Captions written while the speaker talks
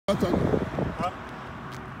Huh?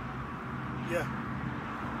 Yeah.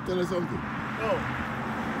 Tell us something. Oh,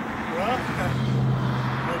 well,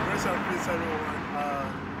 well, grace and peace, everyone.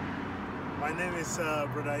 My name is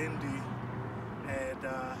Brother Indy, and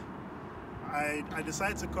I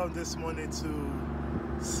decided to come this morning to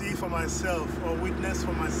see for myself or witness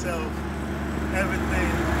for myself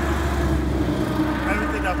everything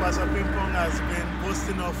that Pastor Pimpong has been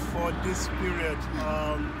boasting of for this period.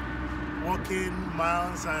 Walking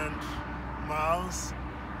miles and miles.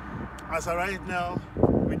 As of right now,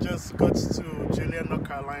 we just got to Julian, North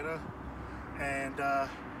Carolina, and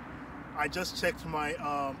I just checked my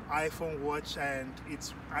iPhone watch, and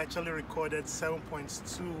it's actually recorded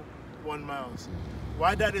 7.21 miles.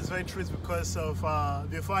 Why that is very true is because of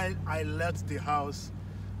before I left the house,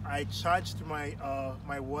 I charged my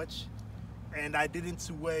my watch, and I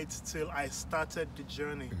didn't wait till I started the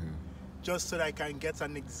journey, just so that I can get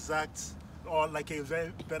an exact or like a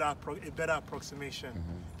better approximation.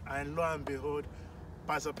 And lo and behold,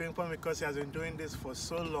 Pastor Pimpong, because he has been doing this for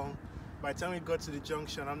so long, by the time we got to the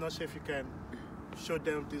junction, I'm not sure if you can show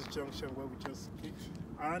them this junction where we just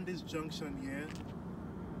around this junction here.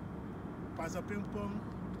 Pastor Pimpong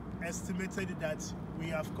estimated that we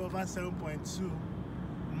have covered 7.2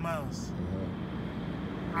 miles.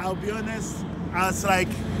 I'll be honest, I was like,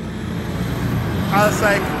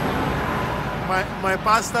 my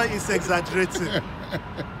pastor is exaggerating.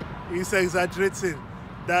 He's exaggerating.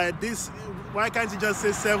 That this, why can't you just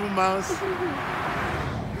say 7 miles?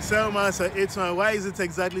 7 miles or 8 miles. Why is it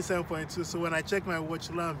exactly 7.2? So when I checked my watch,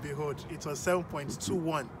 lo and behold, it was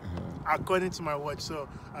 7.21 according to my watch. So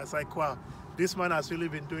I was like, wow, this man has really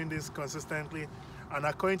been doing this consistently. And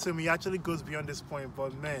according to him, he actually goes beyond this point.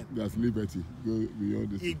 But man, that's liberty. Go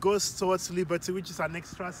beyond this. He goes towards liberty, which is an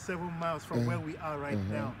extra 7 miles from where we are right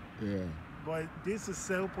now. Yeah. But this is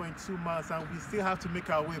 7.2 miles, and we still have to make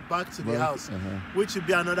our way back to the house, which will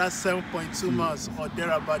be another 7.2 miles or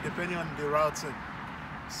thereabout, depending on the routing.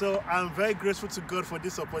 So I'm very grateful to God for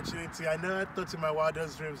this opportunity. I never thought in my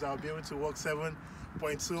wildest dreams I'll be able to walk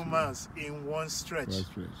 7.2 miles in one stretch.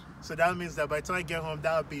 So that means that by the time I get home,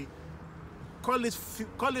 that'll be call it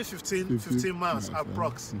 15 miles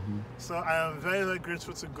approx. So I am very, very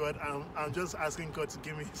grateful to God. I'm just asking God to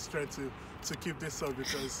give me strength to keep this up,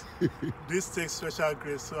 because this takes special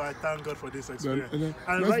grace. So I thank God for this experience.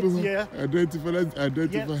 And right here, identify.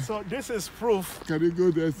 Yeah, so this is proof. Can you go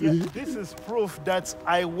there? See? Yeah, this is proof that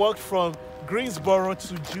I walked from Greensboro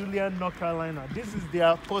to Julian, North Carolina. This is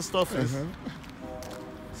their post office.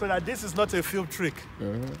 So that this is not a field trick.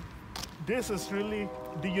 This is really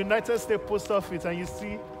the United States Post Office, and you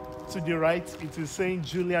see to the right, it is saying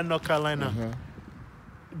Julian, North Carolina.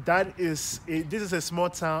 This is a small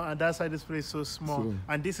town, and that's why this place is so small.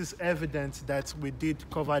 And this is evidence that we did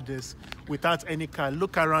cover this without any car.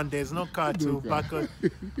 Look around, there's no car to back up.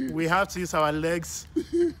 We have to use our legs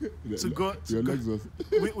to go. Your Lexus.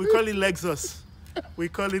 We call it Lexus. We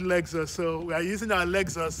call it Lexus. So we are using our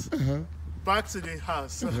Lexus back to the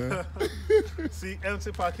house. See,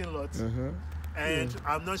 empty parking lot. And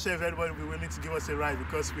I'm not sure if anybody will be willing to give us a ride,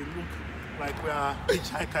 because we look like we are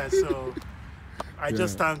hitchhikers. So I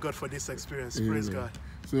just thank God for this experience. Praise God.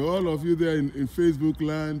 So all of you there in Facebook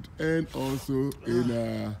land and also in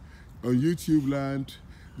on YouTube land,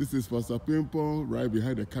 this is Pastor Pimpong right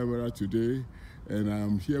behind the camera today, and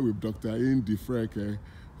I'm here with Dr. Ndifereke,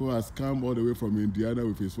 who has come all the way from Indiana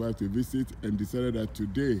with his wife to visit, and decided that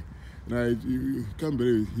today, now you can't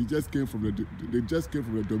believe it, they just came from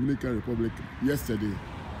the Dominican Republic yesterday.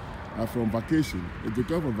 From vacation. If you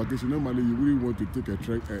come from vacation, normally you wouldn't want to take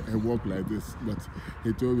a walk like this, but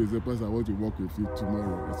he told me, Pastor, I want to walk with you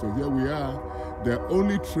tomorrow. And so here we are, the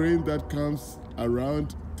only train that comes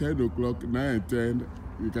around 10 o'clock, 9 and 10,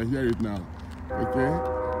 you can hear it now, okay?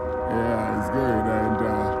 Yeah, it's good.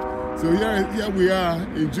 And so here we are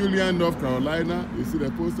in Julian, North Carolina. You see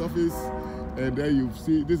the post office, and then you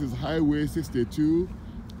see, this is Highway 62,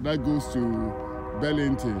 that goes to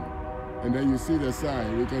Burlington. And then you see the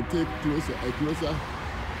sign. You can take closer.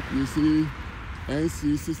 You see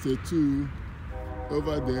NC 62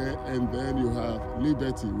 over there, and then you have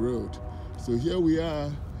Liberty Road. So here we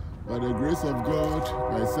are, by the grace of God,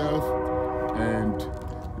 myself and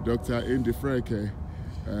Dr. Ndifereke,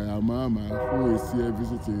 our mama, who is here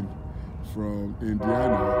visiting from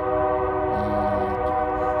Indiana.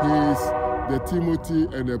 He's the Timothy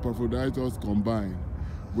and the Epaphroditus combined.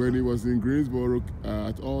 When he was in Greensboro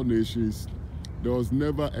at All Nations, there was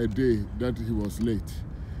never a day that he was late.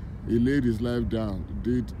 He laid his life down,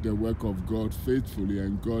 did the work of God faithfully,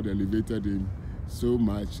 and God elevated him so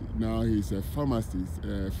much. Now he's a pharmacist,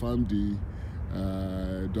 PharmD,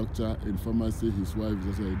 doctor in pharmacy. His wife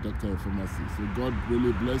is also a doctor in pharmacy. So God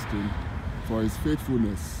really blessed him for his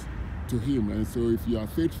faithfulness to him. And so if you are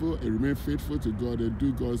faithful and remain faithful to God and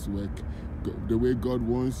do God's work the way God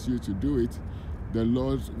wants you to do it, the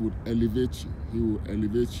Lord would elevate you. He will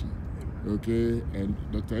elevate you. Okay? And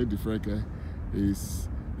Dr. Ndifereke is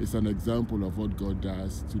an example of what God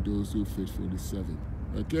does to those who faithfully serve him.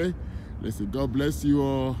 Okay? Let's say God bless you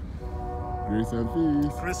all. Grace and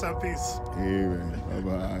peace. Grace and peace. Amen.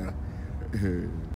 Bye-bye.